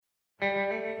House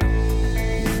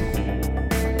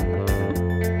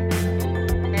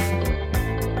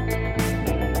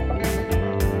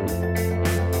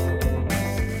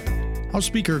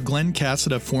Speaker Glen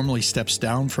Casada formally steps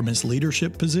down from his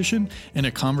leadership position in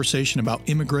a conversation about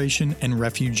immigration and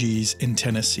refugees in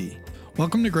Tennessee.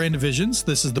 Welcome to Grand Divisions.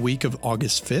 This is the week of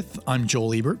August 5th. I'm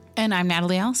Joel Ebert. And I'm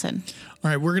Natalie Allison. All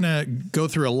right, we're going to go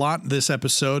through a lot this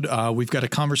episode. We've got a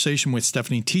conversation with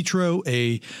Stephanie Teatro,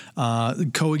 a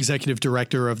co-executive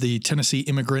director of the Tennessee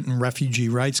Immigrant and Refugee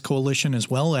Rights Coalition, as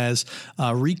well as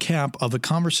a recap of a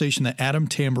conversation that Adam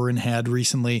Tamburin had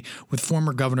recently with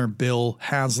former Governor Bill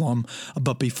Haslam.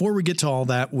 But before we get to all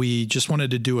that, we just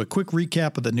wanted to do a quick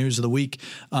recap of the news of the week.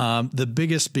 The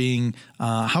biggest being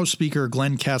House Speaker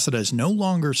Glen Casada is no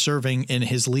longer serving in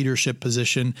his leadership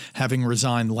position, having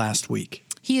resigned last week.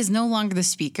 He is no longer the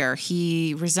speaker.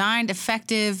 He resigned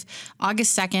effective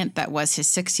August 2nd. That was his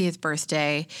 60th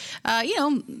birthday.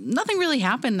 Nothing really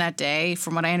happened that day.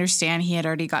 From what I understand, he had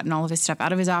already gotten all of his stuff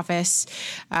out of his office.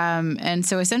 And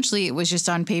so essentially it was just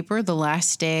on paper the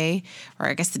last day, or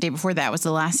I guess the day before that was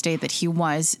the last day that he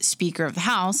was Speaker of the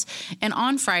House. And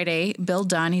on Friday, Bill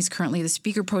Dunn, he's currently the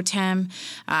Speaker pro tem,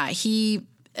 he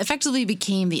effectively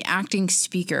became the acting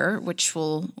speaker, which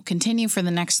will continue for the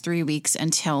next 3 weeks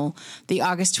until the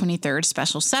August 23rd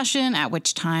special session, at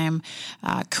which time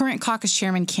current caucus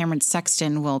chairman Cameron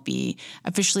Sexton will be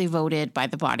officially voted by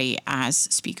the body as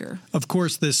speaker. Of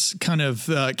course, this kind of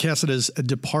Casada's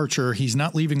departure, he's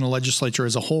not leaving the legislature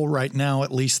as a whole right now,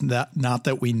 at least not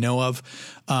that we know of,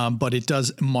 but it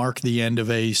does mark the end of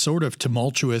a sort of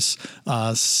tumultuous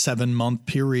 7-month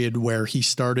period where he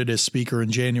started as speaker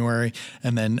in January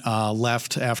and then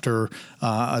left after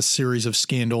a series of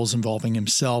scandals involving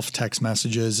himself, text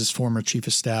messages, his former chief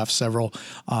of staff, several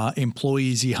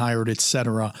employees he hired,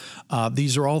 etc.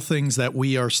 These are all things that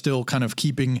we are still kind of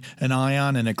keeping an eye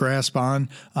on and a grasp on.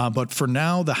 But for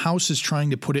now, the House is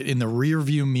trying to put it in the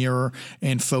rearview mirror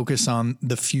and focus on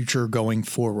the future going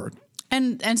forward.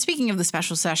 And speaking of the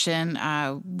special session,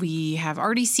 we have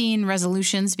already seen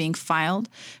resolutions being filed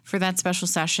for that special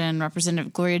session.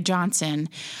 Representative Gloria Johnson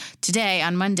today,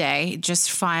 on Monday, just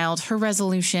filed her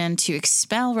resolution to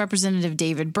expel Representative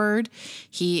David Byrd.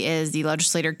 He is the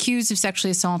legislator accused of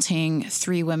sexually assaulting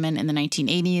 3 women in the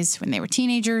 1980s when they were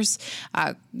teenagers.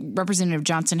 Representative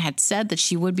Johnson had said that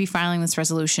she would be filing this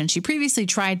resolution. She previously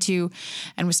tried to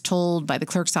and was told by the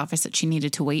clerk's office that she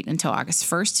needed to wait until August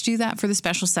 1st to do that for the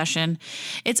special session.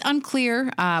 It's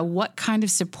unclear what kind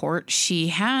of support she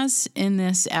has in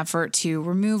this effort to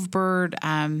remove Byrd.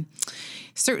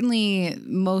 Certainly,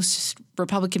 most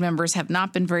Republican members have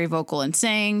not been very vocal in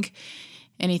saying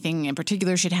anything in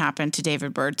particular should happen to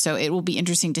David Byrd. So it will be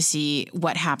interesting to see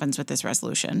what happens with this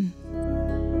resolution.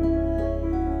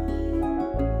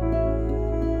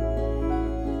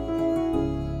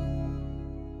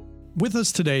 With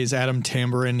us today is Adam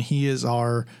Tamburin. He is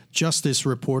our justice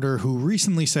reporter who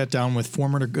recently sat down with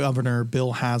former Governor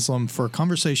Bill Haslam for a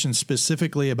conversation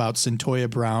specifically about Cyntoia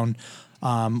Brown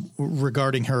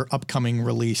regarding her upcoming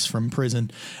release from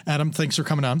prison. Adam, thanks for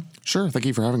coming on. Sure. Thank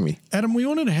you for having me. Adam, we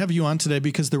wanted to have you on today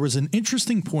because there was an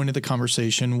interesting point of the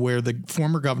conversation where the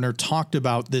former governor talked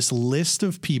about this list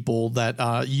of people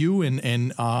that you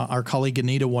and our colleague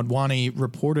Anita Wadwani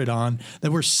reported on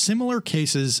that were similar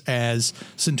cases as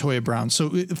Cyntoia Brown. So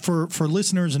for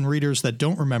listeners and readers that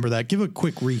don't remember that, give a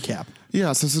quick recap.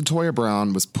 Yeah, so Cyntoia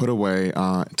Brown was put away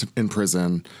in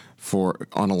prison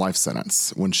on a life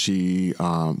sentence when she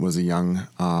was a young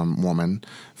woman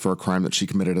for a crime that she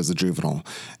committed as a juvenile.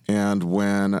 And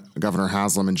when Governor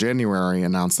Haslam in January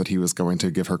announced that he was going to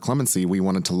give her clemency, we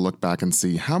wanted to look back and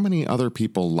see how many other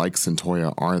people like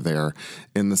Cyntoia are there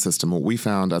in the system. What we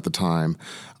found at the time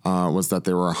was that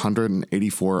there were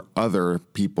 184 other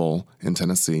people in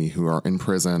Tennessee who are in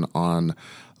prison on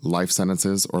life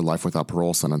sentences or life without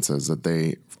parole sentences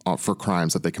that for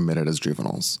crimes that they committed as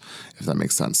juveniles, if that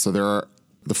makes sense. So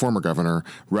the former governor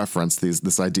referenced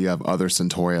this idea of other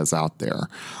Cyntoias out there.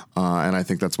 And I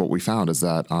think that's what we found is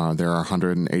that there are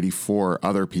 184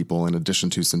 other people in addition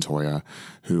to Cyntoia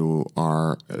who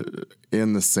are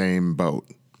in the same boat.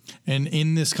 And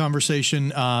in this conversation,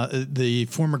 the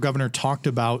former governor talked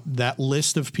about that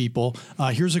list of people.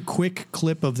 Here's a quick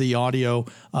clip of the audio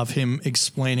of him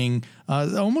explaining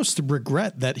almost the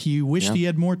regret that he wished he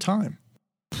had more time.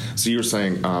 So you were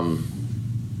saying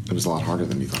it was a lot harder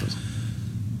than you thought it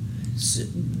was.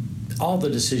 All the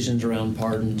decisions around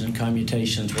pardons and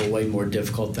commutations were way more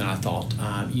difficult than I thought.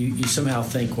 You somehow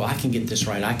think, well, I can get this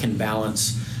right. I can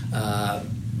balance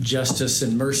justice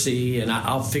and mercy, and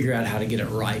I'll figure out how to get it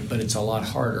right, but it's a lot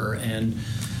harder. And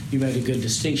you made a good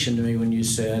distinction to me when you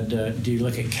said, do you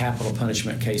look at capital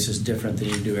punishment cases different than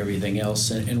you do everything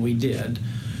else? And we did.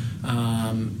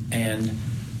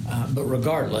 But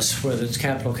regardless, whether it's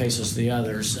capital cases or the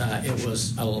others, it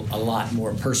was a lot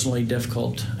more personally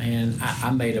difficult. And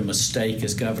I made a mistake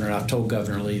as governor. And I've told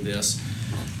Governor Lee this.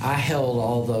 I held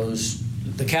all those,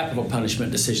 the capital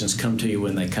punishment decisions come to you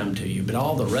when they come to you, but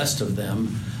all the rest of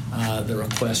them, the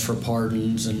request for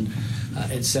pardons and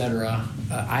et cetera,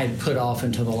 I had put off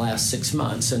until the last 6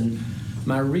 months. And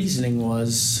my reasoning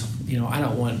was, I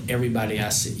don't want everybody I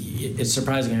see. It's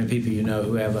surprising how many people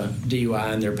who have a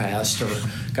DUI in their past or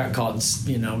got caught,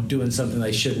 doing something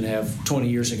they shouldn't have 20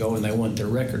 years ago and they want their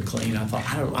record clean. I thought,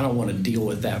 I don't want to deal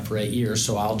with that for 8 years,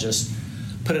 so I'll just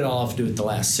put it all off, do it the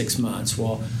last 6 months.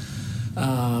 Well,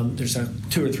 there's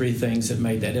 2 or 3 things that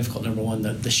made that difficult. Number one,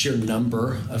 the sheer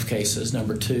number of cases.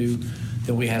 Number two,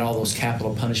 that we had all those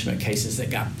capital punishment cases that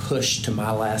got pushed to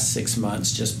my last 6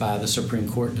 months just by the Supreme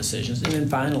Court decisions. And then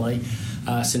finally,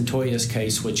 Cyntoia's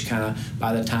case, which kind of,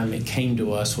 by the time it came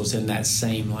to us, was in that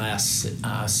same last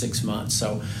 6 months.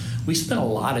 So we spent a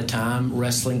lot of time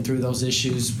wrestling through those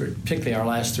issues, particularly our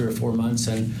last 3 or 4 months.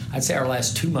 And I'd say our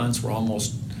last 2 months were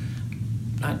almost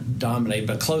not dominated,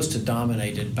 but close to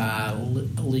dominated by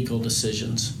legal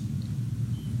decisions.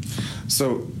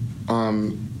 So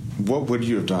what would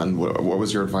you have done? What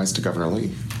was your advice to Governor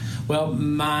Lee? Well,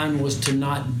 mine was to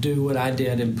not do what I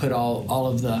did and put all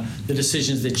of the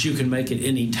decisions that you can make at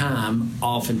any time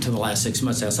off until the last 6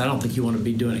 months. I don't think you want to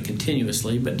be doing it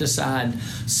continuously, but decide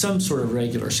some sort of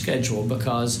regular schedule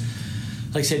because,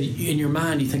 like I said, in your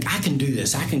mind you think, I can do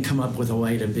this. I can come up with a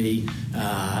way to be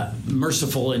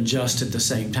merciful and just at the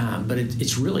same time. But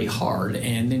it's really hard,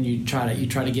 and then you try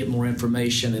to get more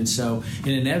information, and so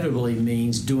it inevitably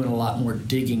means doing a lot more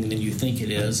digging than you think it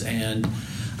is. And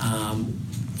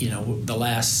the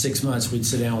last 6 months we'd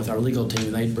sit down with our legal team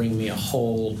and they'd bring me a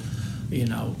whole,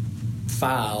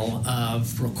 file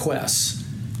of requests.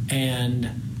 And,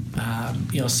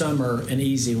 some are an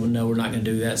easy, well, no, we're not going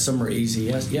to do that. Some are easy.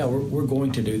 Yes, yeah, we're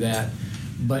going to do that.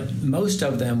 But most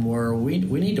of them were, we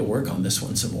need to work on this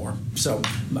one some more. So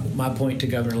my point to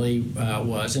Governor Lee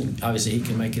was, and obviously he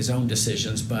can make his own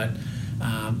decisions, but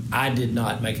I did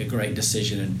not make a great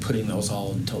decision in putting those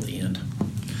all until the end.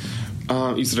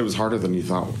 You said it was harder than you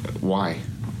thought. Why?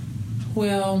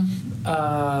 Well,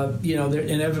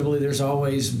 inevitably there's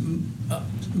always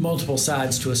multiple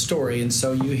sides to a story, and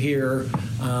so you hear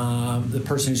the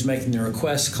person who's making the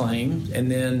request claim,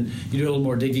 and then you do a little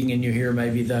more digging, and you hear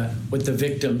maybe what the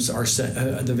victims are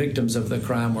the victims of the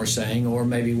crime were saying, or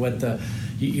maybe what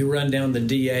you run down the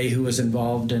DA who was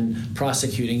involved in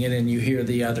prosecuting it, and you hear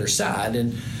the other side.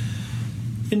 And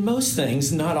in most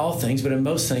things, not all things, but in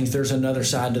most things, there's another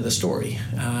side to the story.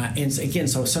 And again,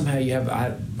 so somehow you have,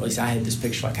 at least I had this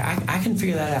picture, like I can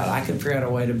figure that out. I can figure out a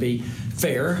way to be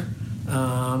fair,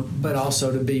 but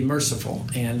also to be merciful.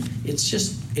 And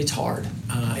it's hard.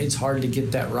 It's hard to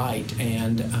get that right.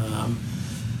 And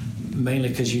mainly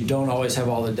because you don't always have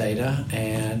all the data.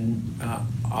 And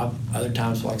other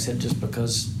times, like I said, just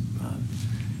because,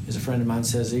 as a friend of mine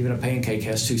says, even a pancake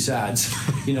has 2 sides.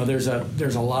 There's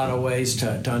a lot of ways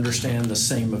to understand the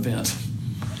same event.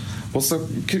 Well, so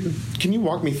can you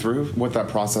walk me through what that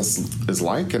process is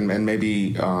like, and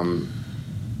maybe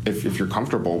if you're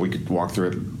comfortable, we could walk through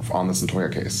it on the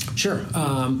Cyntoia case. Sure.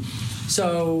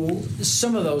 So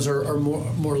some of those are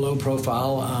more low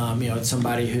profile. It's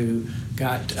somebody who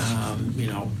got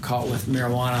caught with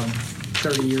marijuana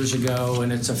 30 years ago,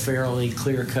 and it's a fairly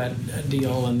clear-cut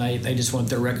deal, and they just want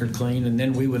their record clean. And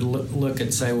then we would look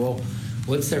and say, well,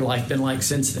 what's their life been like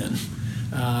since then?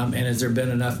 And has there been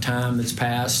enough time that's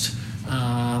passed?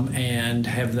 And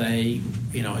have they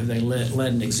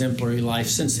led an exemplary life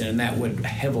since then? And that would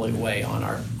heavily weigh on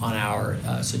our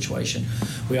situation.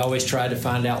 We always try to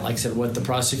find out, like I said, what the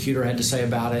prosecutor had to say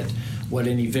about it, what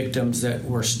any victims that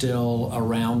were still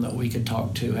around that we could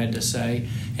talk to had to say,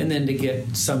 and then to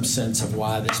get some sense of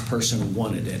why this person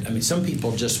wanted it. I mean, some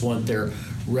people just want their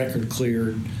record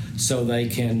cleared so they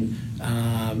can,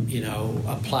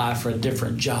 apply for a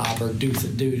different job or do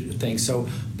things. So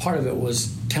part of it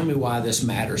was, tell me why this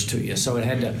matters to you. So it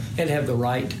had to have the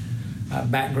right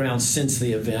background since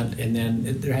the event, and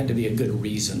then there had to be a good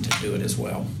reason to do it as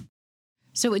well.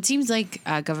 So it seems like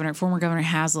former Governor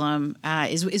Haslam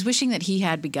is wishing that he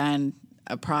had begun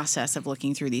a process of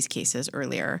looking through these cases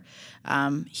earlier.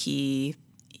 He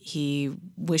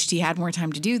wished he had more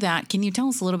time to do that. Can you tell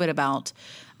us a little bit about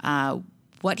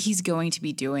what he's going to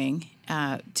be doing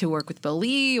to work with Bill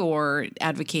Lee or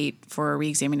advocate for a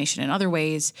reexamination in other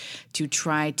ways to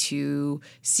try to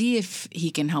see if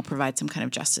he can help provide some kind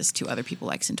of justice to other people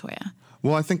like Cyntoia?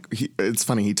 Well, I think it's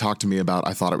funny. He talked to me about,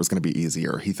 I thought it was going to be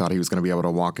easier. He thought he was going to be able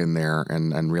to walk in there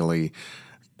and really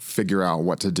figure out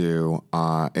what to do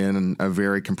in a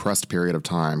very compressed period of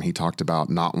time. He talked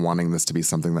about not wanting this to be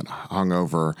something that hung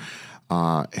over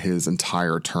his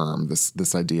entire term,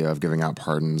 this idea of giving out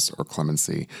pardons or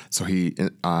clemency. So he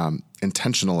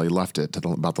intentionally left it to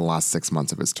about the last 6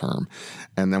 months of his term.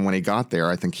 And then when he got there,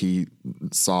 I think he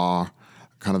saw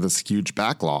kind of this huge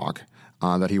backlog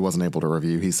that he wasn't able to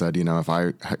review. He said, if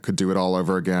I could do it all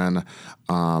over again,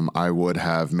 I would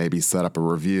have maybe set up a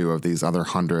review of these other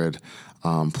 100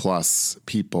 plus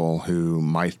people who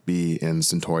might be in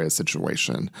Cyntoia's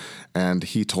situation. And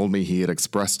he told me he had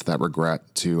expressed that regret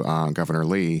to Governor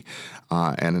Lee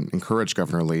and encouraged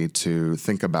Governor Lee to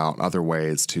think about other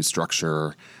ways to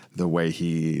structure the way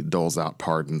he doles out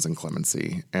pardons and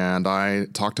clemency. And I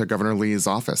talked to Governor Lee's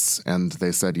office, and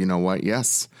they said, you know what?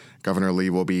 Yes, Governor Lee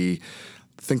will be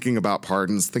thinking about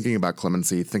pardons, thinking about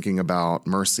clemency, thinking about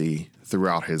mercy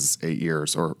throughout his 8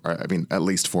 years, or at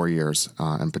least 4 years,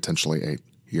 and potentially 8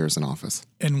 years in office.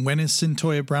 And when is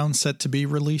Cyntoia Brown set to be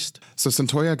released? So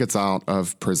Cyntoia gets out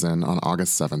of prison on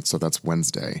August 7th, so that's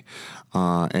Wednesday.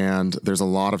 And there's a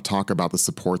lot of talk about the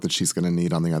support that she's going to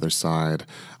need on the other side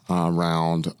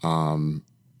around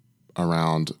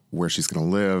where she's going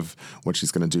to live, what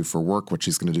she's going to do for work, what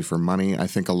she's going to do for money. I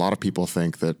think a lot of people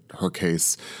think that her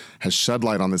case has shed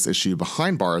light on this issue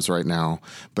behind bars right now,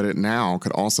 but it now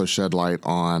could also shed light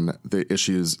on the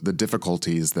issues, the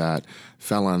difficulties that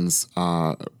felons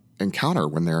encounter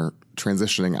when they're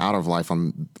transitioning out of life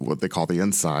on what they call the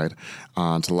inside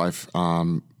to life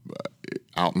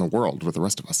out in the world with the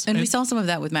rest of us. And we saw some of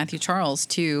that with Matthew Charles,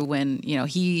 too, when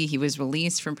he was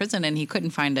released from prison and he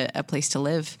couldn't find a place to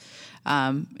live.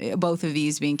 Both of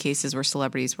these being cases where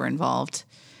celebrities were involved.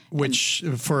 Which,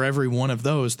 for every one of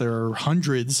those, there are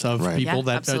hundreds of people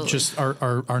that just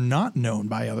are not known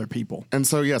by other people. And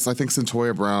so, yes, I think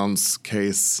Cyntoia Brown's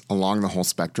case along the whole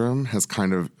spectrum has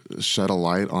kind of shed a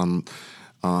light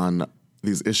on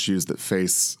these issues that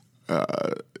face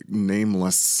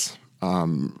nameless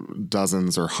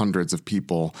dozens or hundreds of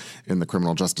people in the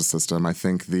criminal justice system. I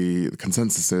think the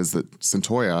consensus is that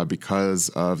Cyntoia, because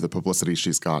of the publicity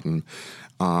she's gotten,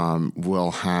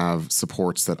 will have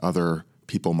supports that other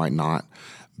people might not.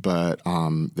 But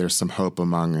there's some hope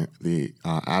among the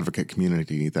advocate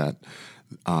community that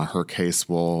her case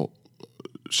will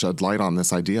shed light on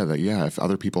this idea that, if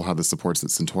other people have the supports that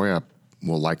Cyntoia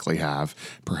will likely have,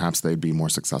 perhaps they'd be more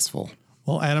successful.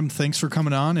 Well, Adam, thanks for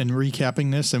coming on and recapping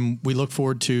this, and we look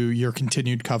forward to your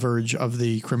continued coverage of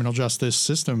the criminal justice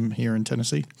system here in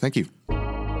Tennessee. Thank you.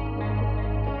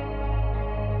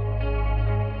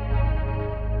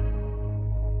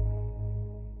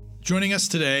 Joining us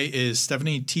today is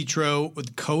Stephanie Teatro,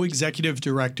 co-executive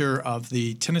director of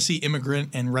the Tennessee Immigrant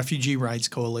and Refugee Rights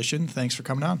Coalition. Thanks for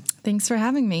coming on. Thanks for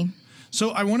having me.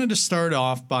 So I wanted to start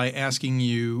off by asking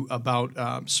you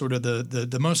about sort of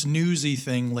the most newsy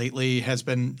thing lately has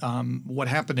been what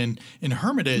happened in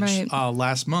Hermitage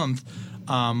last month.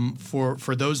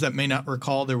 For those that may not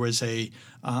recall, there was a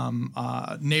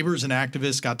neighbors and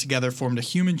activists got together, formed a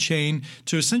human chain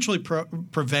to essentially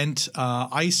prevent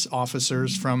ICE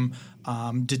officers from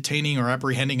detaining or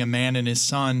apprehending a man and his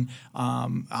son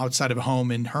outside of a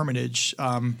home in Hermitage.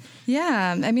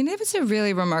 It was a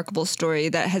really remarkable story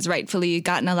that has rightfully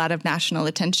gotten a lot of national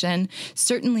attention,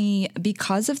 certainly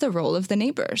because of the role of the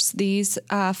neighbors. These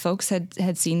folks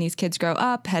had seen these kids grow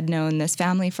up, had known this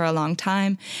family for a long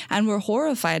time, and were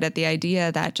horrified at the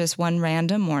idea that just one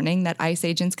random morning that ICE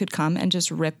agents could come and just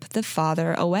rip the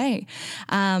father away.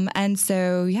 And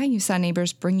so, you saw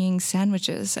neighbors bringing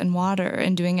sandwiches and water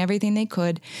and doing everything they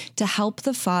could to help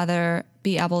the father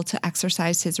be able to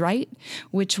exercise his right,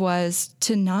 which was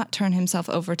to not turn himself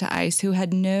over to ICE, who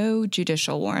had no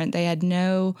judicial warrant. They had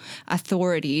no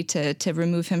authority to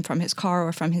remove him from his car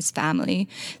or from his family.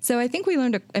 So I think we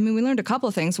learned a couple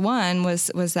of things. One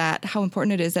was that how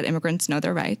important it is that immigrants know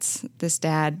their rights. This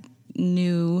dad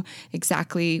knew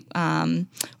exactly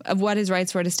of what his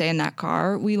rights were to stay in that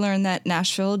car. We learned that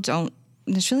Nashvillians don't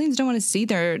want to see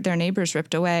their neighbors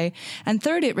ripped away. And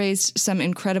third, it raised some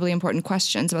incredibly important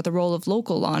questions about the role of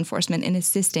local law enforcement in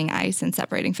assisting ICE in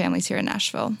separating families here in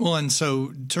Nashville. Well, and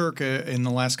so Turk, in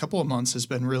the last couple of months, has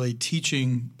been really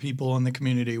teaching people in the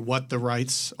community what their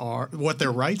rights are.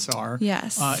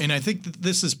 Yes. And I think that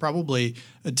this is probably,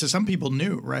 to some people,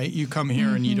 new, right? You come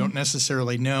here and you don't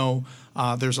necessarily know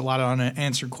There's a lot of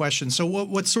unanswered questions. So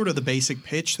what's sort of the basic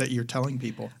pitch that you're telling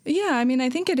people? Yeah, I mean, I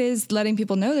think it is letting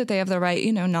people know that they have the right,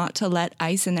 not to let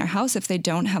ICE in their house if they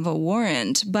don't have a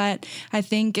warrant. But I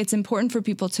think it's important for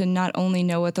people to not only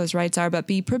know what those rights are, but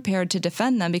be prepared to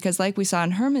defend them. Because like we saw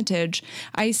in Hermitage,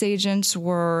 ICE agents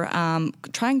were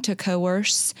trying to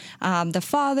coerce the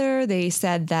father. They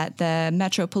said that the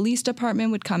Metro Police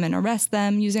Department would come and arrest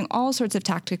them using all sorts of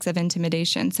tactics of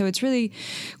intimidation. So it's really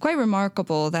quite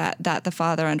remarkable that the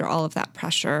father, under all of that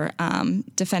pressure,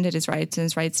 defended his rights and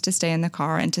his rights to stay in the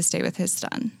car and to stay with his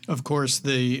son. Of course,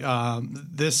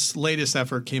 this latest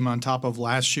effort came on top of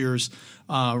last year's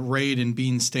raid in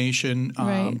Bean Station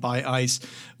by ICE.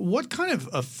 What kind of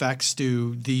effects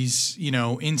do these,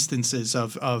 instances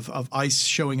of ICE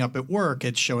showing up at work,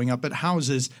 showing up at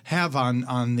houses, have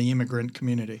on the immigrant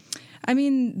community? I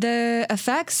mean, the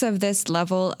effects of this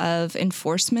level of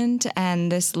enforcement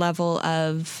and this level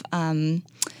of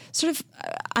sort of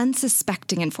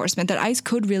unsuspecting enforcement that ICE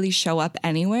could really show up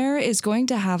anywhere is going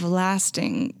to have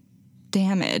lasting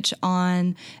damage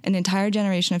on an entire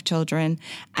generation of children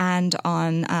and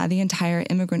on the entire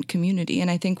immigrant community. And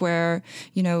I think where,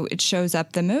 it shows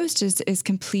up the most is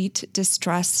complete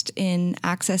distrust in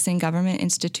accessing government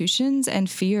institutions and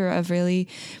fear of really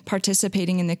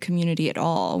participating in the community at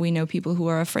all. We know people who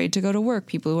are afraid to go to work,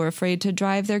 people who are afraid to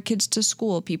drive their kids to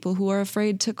school, people who are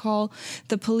afraid to call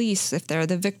the police if they're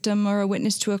the victim or a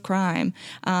witness to a crime.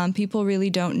 People really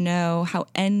don't know how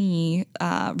any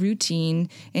routine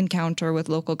encounter with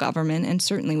local government and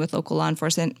certainly with local law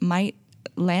enforcement might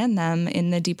land them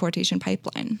in the deportation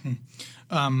pipeline.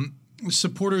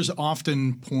 Supporters of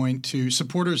the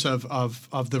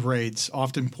raids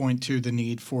often point to the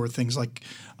need for things like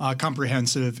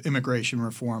comprehensive immigration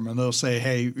reform, and they'll say,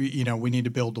 hey, we need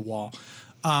to build the wall.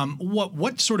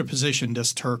 What sort of position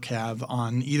does Turk have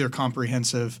on either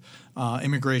comprehensive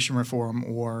immigration reform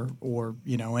or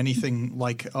anything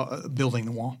like building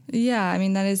the wall? Yeah, I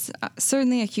mean, that is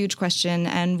certainly a huge question,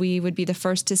 and we would be the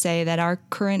first to say that our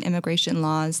current immigration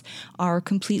laws are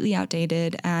completely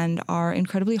outdated and are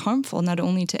incredibly harmful, not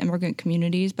only to immigrant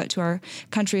communities but to our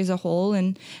country as a whole,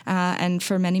 and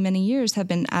for many, many years have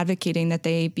been advocating that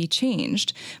they be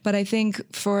changed. But I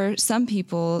think for some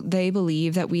people, they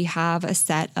believe that we have a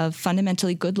set of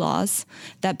fundamentally good laws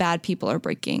that bad people are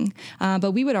breaking.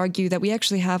 But we would argue that we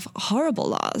actually have horrible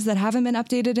laws that haven't been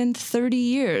updated in 30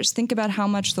 years. Think about how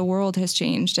much the world has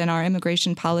changed and our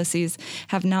immigration policies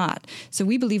have not. So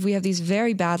we believe we have these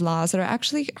very bad laws that are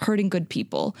actually hurting good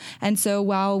people. And so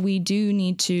while we do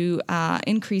need to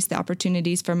increase the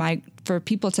opportunities for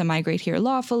people to migrate here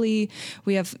lawfully,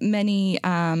 we have many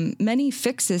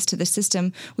fixes to the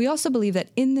system. We also believe that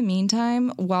in the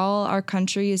meantime, while our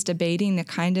country is debating the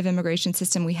kind of immigration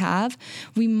system we have,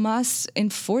 we must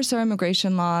enforce our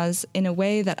immigration laws in a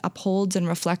way that upholds and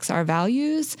reflects our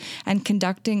values. And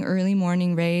conducting early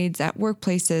morning raids at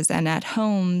workplaces and at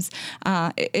homes,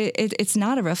 it's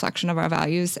not a reflection of our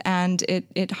values, and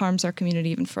it harms our community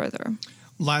even further.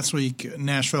 Last week,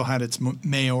 Nashville had its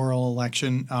mayoral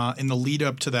election. In the lead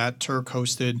up to that, Turk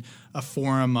hosted a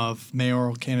forum of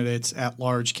mayoral candidates,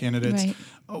 at-large candidates. Right.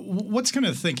 What's kind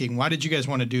of thinking? Why did you guys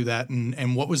want to do that,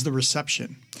 and what was the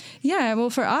reception? Yeah, well,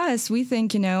 for us, we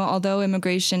think, although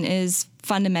immigration is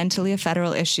fundamentally a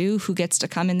federal issue, who gets to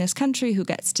come in this country, who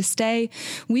gets to stay,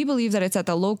 we believe that it's at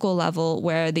the local level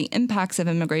where the impacts of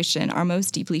immigration are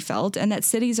most deeply felt, and that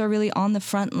cities are really on the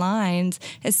front lines,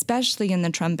 especially in the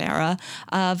Trump era,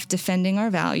 of defending our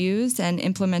values and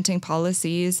implementing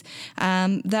policies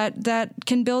that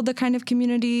can build the kind of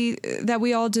community that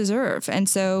we all deserve. And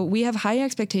so we have high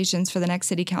expectations for the next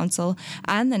city council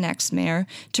and the next mayor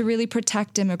to really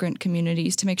protect immigrant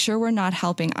communities, to make sure we're not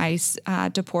helping ICE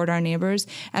deport our neighbors,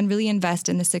 and really invest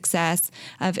in the success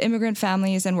of immigrant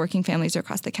families and working families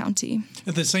across the county.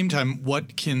 At the same time,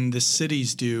 what can the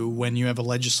cities do when you have a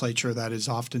legislature that is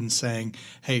often saying,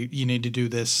 hey, you need to do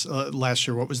this? Last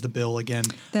year, what was the bill again?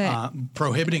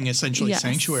 Prohibiting essentially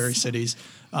sanctuary cities.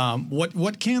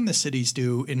 What can the cities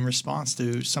do in response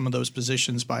to some of those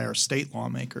positions by our state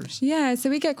lawmakers? Yeah, so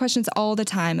we get questions all the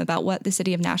time about what the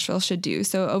city of Nashville should do.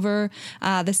 So over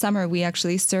the summer, we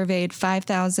actually surveyed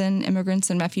 5,000 immigrants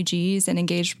and refugees and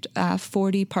engaged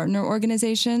 40 partner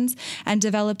organizations and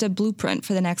developed a blueprint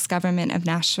for the next government of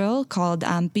Nashville called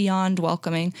Beyond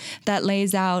Welcoming that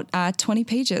lays out 20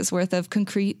 pages worth of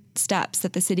concrete steps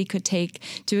that the city could take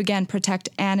to, again, protect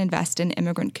and invest in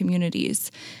immigrant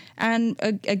communities. And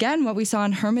again, what we saw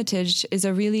in Hermitage is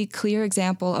a really clear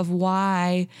example of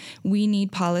why we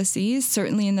need policies,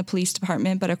 certainly in the police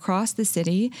department, but across the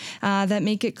city, that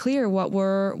make it clear what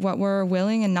we're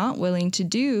willing and not willing to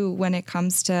do when it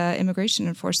comes to immigration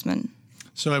enforcement.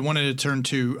 So I wanted to turn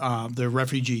to the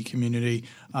refugee community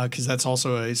because that's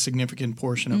also a significant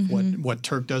portion of what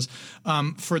Turk does.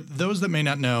 For those that may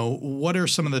not know, what are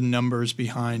some of the numbers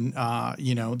behind,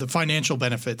 the financial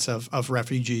benefits of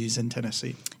refugees in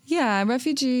Tennessee? Yeah,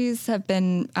 refugees have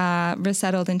been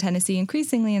resettled in Tennessee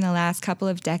increasingly in the last couple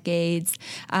of decades.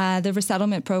 The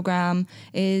resettlement program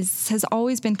has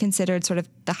always been considered sort of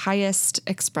the highest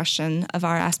expression of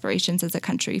our aspirations as a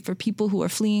country for people who are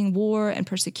fleeing war and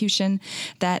persecution,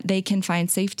 that they can find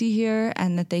safety here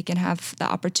and that they can have the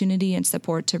opportunity and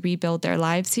support to rebuild their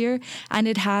lives here. And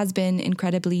it has been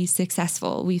incredibly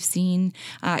successful. We've seen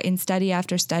in study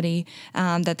after study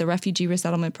that the refugee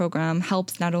resettlement program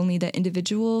helps not only the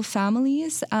individual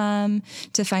families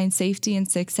to find safety and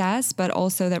success, but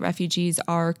also that refugees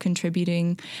are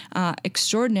contributing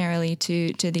extraordinarily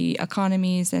to the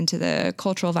economies and to the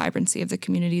cultural vibrancy of the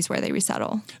communities where they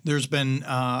resettle. There's been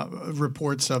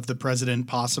reports of the president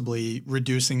possibly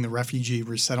reducing the refugee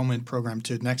resettlement program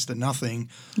to next to nothing.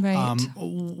 Right.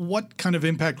 What kind of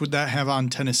impact would that have on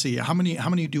Tennessee? How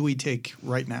many do we take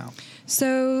right now?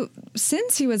 So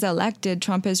since he was elected,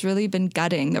 Trump has really been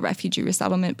gutting the refugee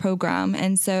resettlement program.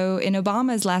 And so in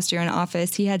Obama's last year in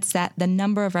office, he had set the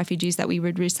number of refugees that we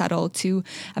would resettle to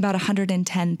about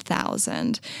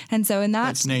 110,000. And so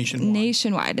that's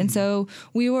nationwide. And so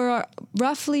we were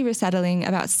roughly resettling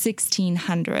about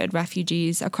 1,600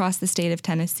 refugees across the state of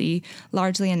Tennessee,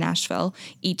 largely in Nashville,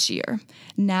 each year.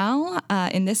 Now,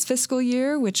 in this fiscal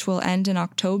year, which will end in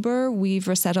October, we've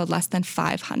resettled less than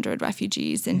 500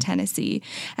 refugees in Tennessee.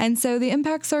 And so the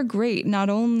impacts are great. Not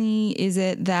only is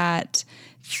it that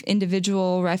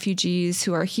individual refugees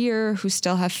who are here, who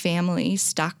still have family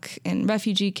stuck in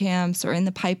refugee camps or in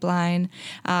the pipeline,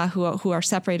 who are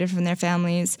separated from their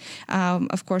families.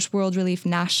 Of course, World Relief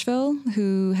Nashville,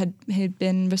 who had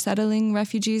been resettling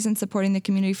refugees and supporting the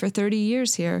community for 30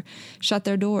 years here, shut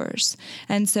their doors.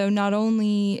 And so not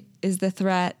only is the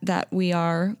threat that we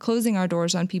are closing our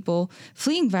doors on people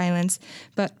fleeing violence,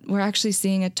 but we're actually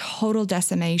seeing a total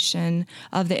decimation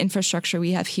of the infrastructure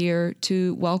we have here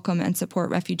to welcome and support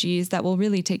refugees that will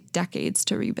really take decades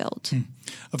to rebuild.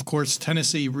 Of course,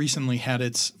 Tennessee recently had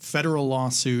its federal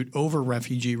lawsuit over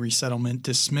refugee resettlement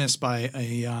dismissed by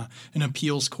an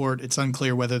appeals court. It's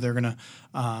unclear whether they're going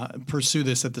to pursue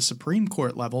this at the Supreme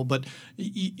Court level. But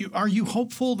are you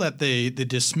hopeful that the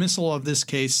dismissal of this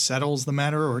case settles the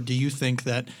matter, or do you think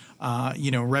that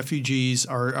refugees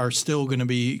are still going to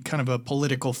be kind of a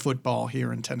political football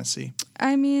here in Tennessee?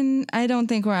 I mean, I don't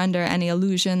think we're under any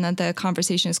illusion that the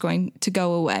conversation is going to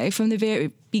go away. From the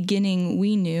very beginning,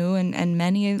 we knew, and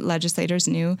many legislators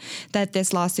knew, that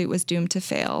this lawsuit was doomed to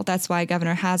fail. That's why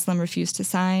Governor Haslam refused to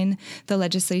sign the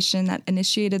legislation that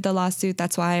initiated the lawsuit.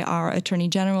 That's why our Attorney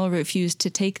General refused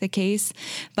to take the case.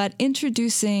 But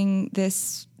introducing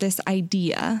this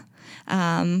idea,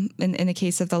 in the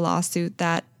case of the lawsuit,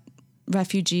 that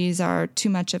refugees are too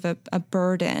much of a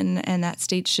burden and that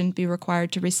states shouldn't be required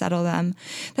to resettle them,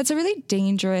 that's a really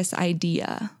dangerous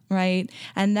idea, right?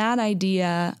 And that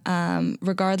idea,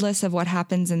 regardless of what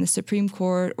happens in the Supreme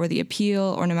Court or the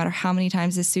appeal, or no matter how many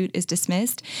times the suit is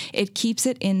dismissed, it keeps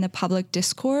it in the public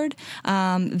discord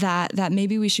that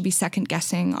maybe we should be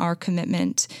second-guessing our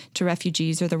commitment to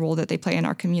refugees or the role that they play in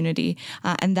our community.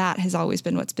 And that has always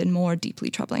been what's been more deeply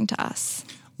troubling to us.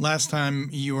 Last time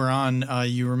you were on,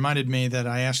 you reminded me that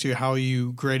I asked you how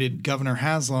you graded Governor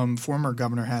Haslam, former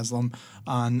Governor Haslam,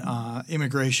 on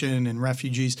immigration and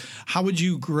refugees. How would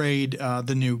you grade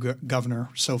the new governor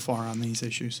so far on these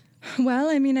issues? Well,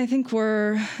 I mean, I think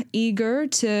we're eager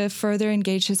to further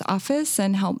engage his office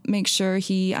and help make sure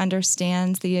he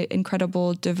understands the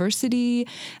incredible diversity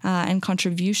and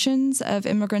contributions of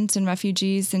immigrants and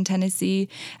refugees in Tennessee,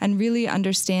 and really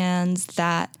understands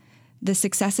that the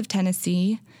success of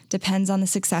Tennessee depends on the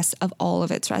success of all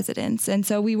of its residents. And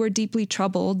so we were deeply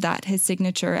troubled that his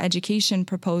signature education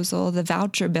proposal, the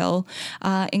voucher bill,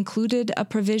 included a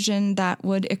provision that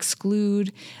would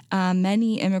exclude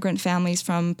many immigrant families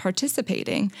from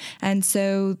participating. And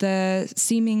so the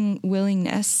seeming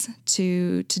willingness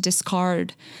to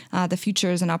discard the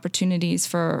futures and opportunities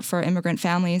for immigrant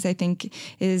families, I think,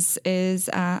 is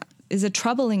a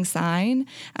troubling sign.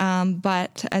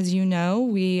 But as you know,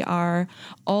 we are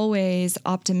always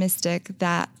optimistic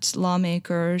that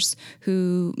lawmakers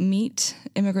who meet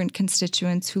immigrant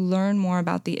constituents, who learn more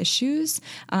about the issues,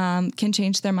 can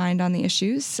change their mind on the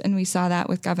issues. And we saw that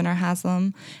with Governor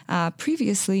Haslam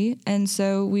previously. And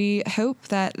so we hope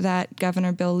that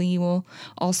Governor Bill Lee will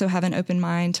also have an open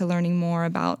mind to learning more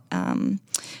about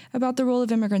the role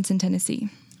of immigrants in Tennessee.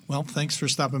 Well, thanks for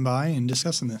stopping by and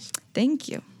discussing this. Thank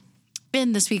you.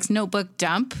 In this week's Notebook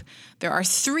Dump, there are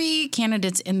 3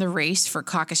 candidates in the race for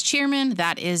caucus chairman.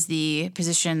 That is the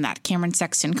position that Cameron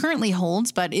Sexton currently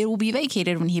holds, but it will be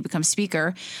vacated when he becomes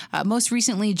speaker. Most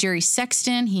recently, Jerry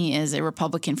Sexton, he is a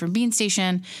Republican from Bean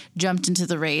Station, jumped into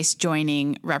the race,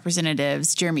 joining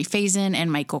Representatives Jeremy Faison and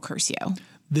Michael Curcio.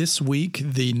 This week,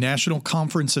 the National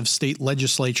Conference of State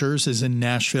Legislatures is in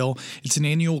Nashville. It's an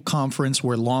annual conference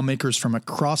where lawmakers from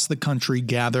across the country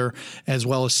gather, as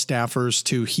well as staffers,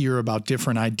 to hear about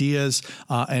different ideas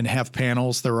and have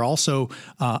panels. There are also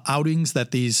outings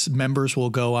that these members will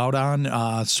go out on,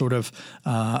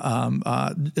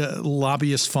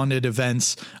 lobbyist-funded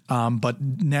events. But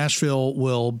Nashville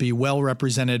will be well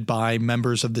represented by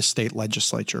members of the state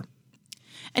legislature.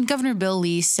 And Governor Bill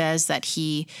Lee says that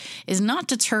he is not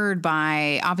deterred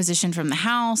by opposition from the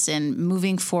House and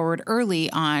moving forward early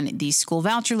on the school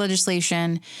voucher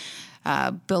legislation.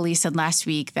 Bill Lee said last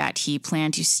week that he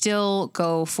planned to still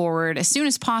go forward as soon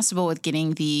as possible with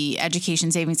getting the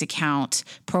Education Savings Account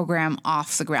program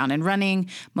off the ground and running,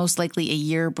 most likely a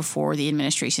year before the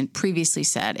administration previously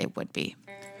said it would be.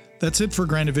 That's it for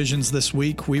Grand Divisions this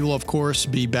week. We will, of course,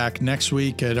 be back next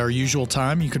week at our usual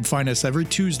time. You can find us every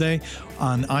Tuesday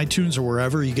on iTunes or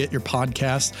wherever you get your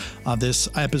podcast. This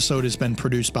episode has been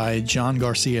produced by John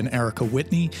Garcia and Erica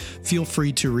Whitney. Feel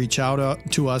free to reach out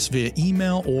to us via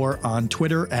email or on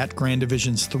Twitter at Grand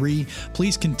Divisions 3.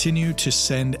 Please continue to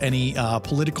send any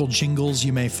political jingles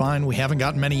you may find. We haven't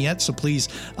gotten many yet, so please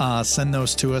send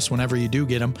those to us whenever you do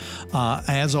get them.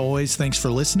 As always, thanks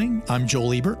for listening. I'm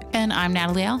Joel Ebert. And I'm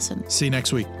Natalie Allison. See you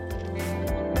next week.